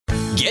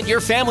Get your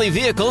family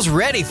vehicles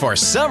ready for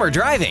summer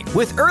driving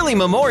with early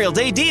Memorial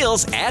Day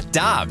deals at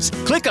Dobbs.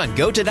 Click on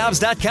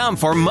GoToDobbs.com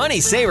for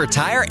money saver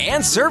tire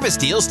and service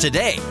deals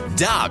today.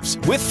 Dobbs,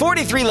 with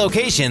 43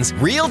 locations,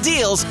 real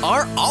deals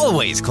are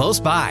always close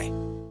by.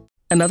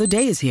 Another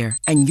day is here,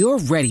 and you're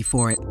ready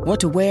for it. What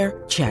to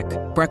wear? Check.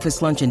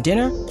 Breakfast, lunch, and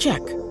dinner? Check.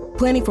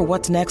 Planning for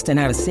what's next and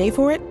how to save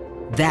for it?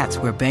 That's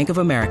where Bank of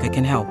America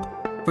can help.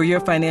 For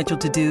your financial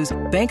to-dos,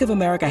 Bank of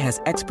America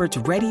has experts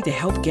ready to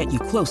help get you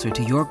closer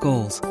to your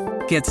goals.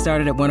 Get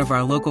started at one of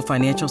our local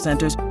financial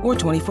centers or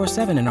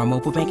 24/7 in our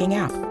mobile banking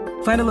app.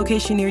 Find a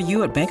location near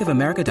you at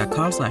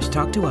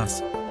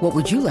bankofamerica.com/talktous. What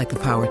would you like the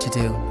power to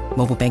do?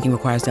 Mobile banking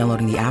requires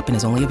downloading the app and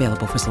is only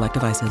available for select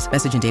devices.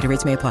 Message and data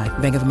rates may apply.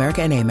 Bank of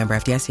America N.A., member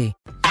FDIC.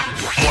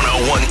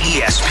 101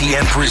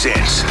 ESPN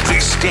presents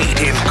This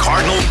Date in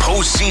Cardinal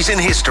postseason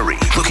history.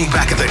 Looking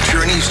back at the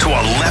journeys to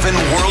 11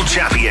 world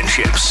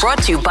championships.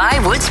 Brought to you by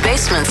Woods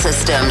Basement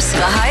Systems,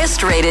 the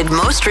highest rated,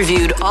 most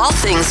reviewed, all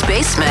things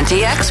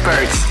basementy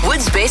experts.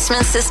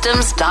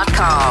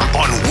 WoodsBasementSystems.com.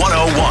 On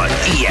 101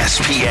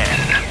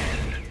 ESPN.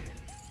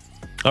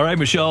 All right,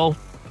 Michelle.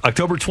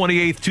 October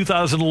 28th,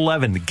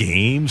 2011,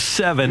 Game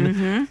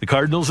 7. The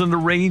Cardinals and the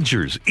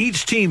Rangers.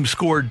 Each team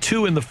scored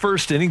 2 in the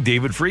first inning.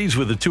 David Freese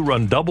with a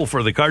 2-run double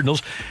for the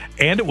Cardinals.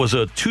 And it was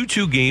a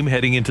 2-2 game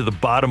heading into the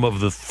bottom of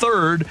the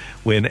third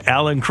when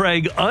Alan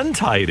Craig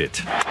untied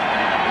it.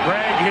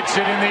 Craig hits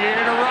it in the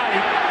air to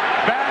right.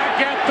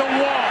 Back at the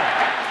wall.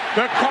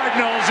 The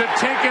Cardinals have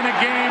taken a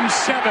Game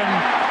 7.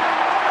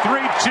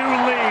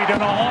 3-2 lead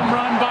and a home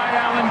run by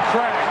Alan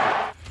Craig.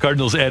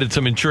 Cardinals added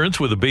some insurance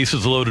with a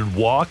bases-loaded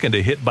walk and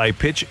a hit by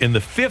pitch in the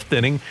 5th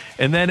inning.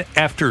 And then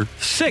after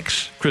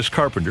 6, Chris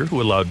Carpenter,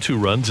 who allowed 2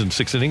 runs in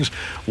 6 innings,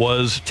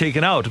 was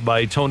taken out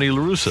by Tony La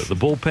Russa. The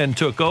bullpen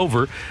took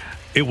over.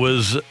 It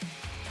was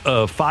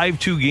a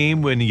 5-2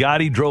 game when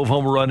Yachty drove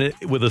home a run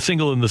with a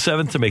single in the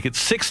 7th to make it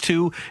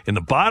 6-2. In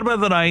the bottom of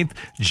the 9th,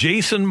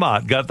 Jason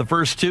Mott got the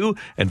first 2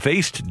 and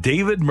faced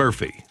David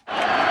Murphy. In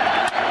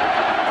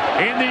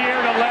the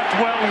air to left,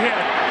 well hit.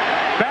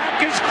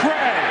 Back is Craig.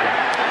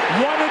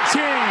 What a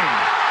team.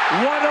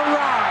 What a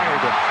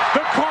ride.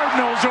 The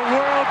Cardinals are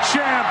world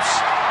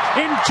champs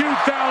in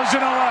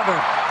 2011.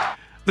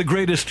 The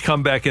greatest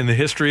comeback in the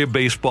history of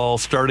baseball,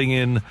 starting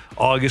in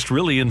August,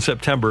 really in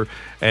September,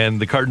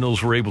 and the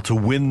Cardinals were able to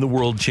win the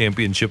World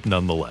Championship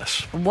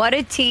nonetheless. What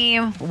a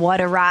team.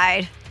 What a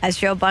ride. As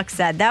Joe Buck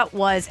said, that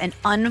was an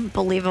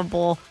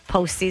unbelievable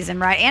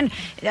postseason ride. And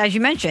as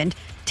you mentioned,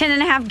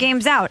 10.5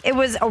 games out. It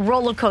was a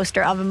roller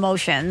coaster of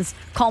emotions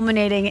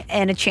culminating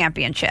in a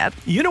championship.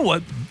 You know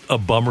what a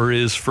bummer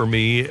is for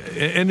me?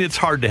 And it's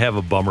hard to have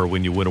a bummer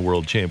when you win a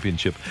world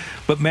championship.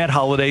 But Matt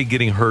Holliday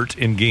getting hurt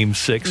in Game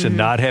 6 and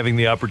not having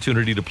the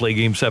opportunity to play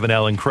Game 7,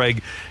 Alan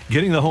Craig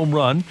getting the home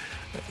run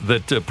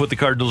that put the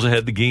Cardinals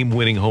ahead, the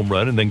game-winning home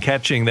run, and then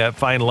catching that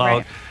final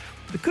out.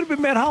 It could have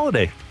been Matt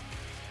Holliday.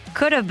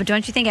 Could have, but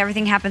don't you think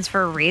everything happens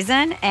for a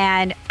reason?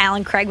 And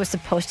Alan Craig was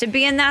supposed to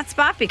be in that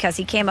spot because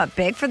he came up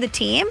big for the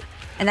team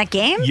in that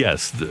game?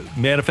 Yes, the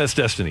manifest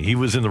destiny. He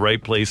was in the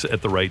right place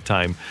at the right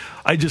time.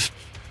 I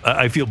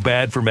feel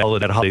bad for Matt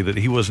Holliday that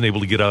he wasn't able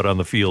to get out on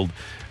the field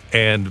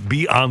and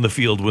be on the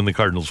field when the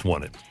Cardinals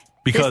won it.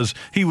 Because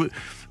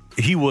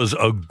he was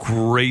a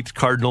great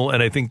Cardinal,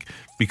 and I think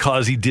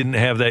because he didn't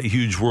have that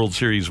huge World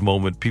Series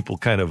moment, people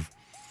kind of,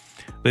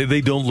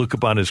 they don't look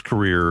upon his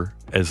career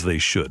as they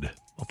should.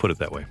 I'll put it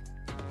that way.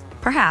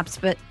 Perhaps,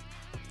 but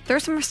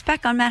there's some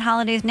respect on Matt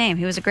Holliday's name.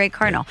 He was a great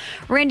Cardinal.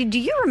 Randy, do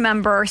you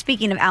remember,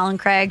 speaking of Alan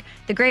Craig,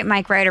 the great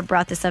Mike Ryder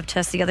brought this up to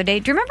us the other day.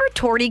 Do you remember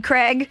Torty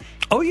Craig?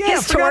 Oh, yeah,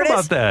 I forgot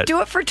about that.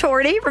 Do it for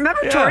Torty. Remember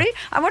Torty?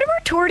 I wonder where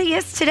Torty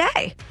is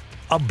today.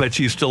 I'll bet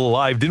she's still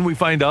alive. Didn't we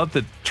find out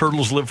that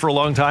turtles live for a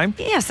long time?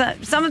 Yeah,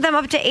 some of them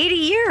up to 80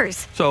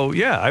 years. So,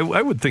 yeah,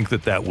 I would think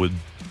that would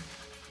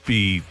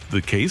be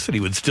the case, that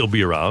he would still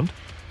be around.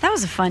 That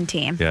was a fun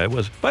team. Yeah, it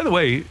was. By the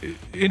way,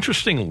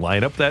 interesting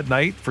lineup that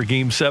night for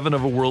Game 7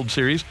 of a World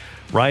Series.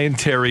 Ryan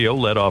Theriot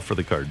led off for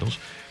the Cardinals.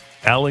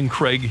 Alan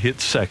Craig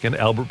hit second.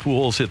 Albert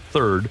Pujols hit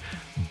third.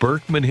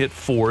 Berkman hit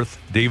fourth.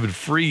 David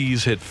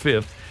Freese hit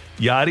fifth.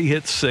 Yachty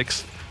hit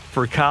sixth.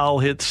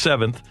 Furcal hit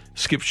seventh.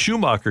 Skip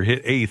Schumacher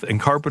hit eighth. And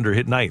Carpenter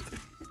hit ninth.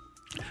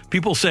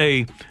 People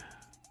say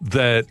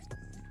that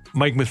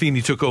Mike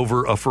Matheny took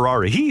over a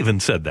Ferrari. He even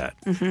said that.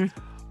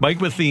 Mike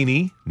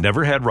Matheny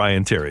never had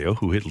Ryan Theriot,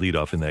 who hit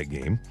leadoff in that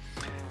game.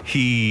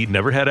 He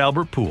never had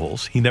Albert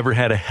Pujols. He never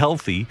had a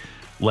healthy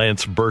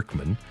Lance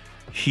Berkman.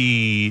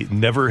 He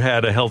never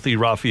had a healthy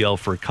Rafael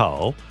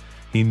Furcal.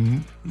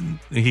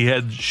 He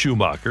had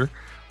Schumacher.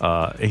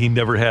 He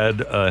never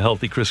had a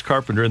healthy Chris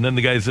Carpenter. And then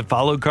the guys that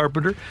followed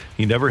Carpenter,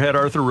 he never had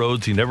Arthur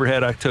Rhodes. He never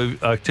had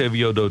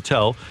Octavio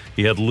Dotel.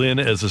 He had Lynn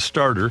as a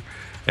starter.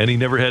 And he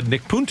never had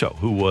Nick Punto,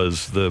 who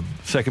was the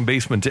second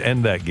baseman to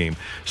end that game.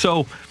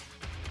 So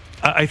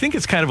I think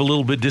it's kind of a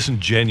little bit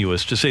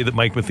disingenuous to say that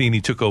Mike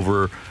Matheny took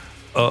over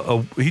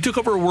a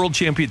world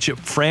championship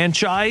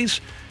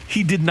franchise.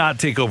 He did not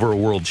take over a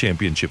world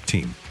championship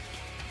team.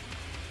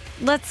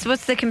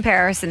 What's the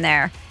comparison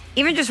there?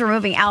 even just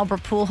removing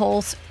Albert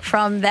Pujols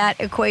from that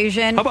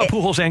equation. How about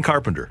Pujols and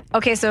Carpenter?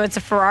 Okay, so it's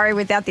a Ferrari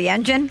without the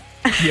engine.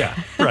 Yeah,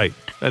 right.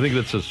 I think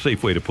that's a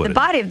safe way to put it. The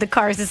body of the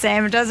car is the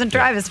same. It doesn't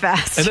drive as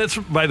fast. And that's,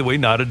 by the way,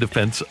 not a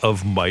defense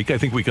of Mike. I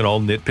think we can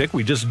all nitpick.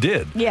 We just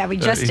did. Yeah, we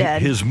just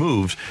did. His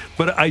moves.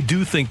 But I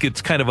do think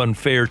it's kind of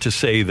unfair to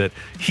say that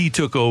he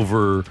took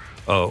over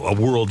a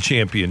world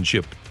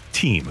championship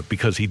team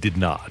because he did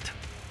not.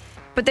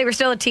 But they were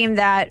still a team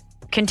that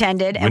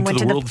contended and went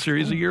to the World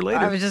Series a year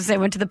later. I was just saying,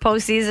 went to the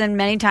postseason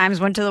many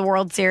times, went to the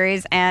World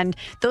Series, and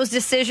those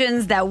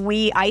decisions that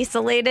we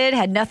isolated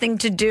had nothing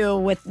to do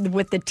with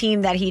the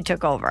team that he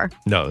took over.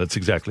 No, that's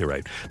exactly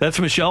right. That's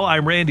Michelle.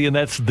 I'm Randy, and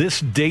that's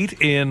This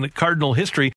Date in Cardinal History.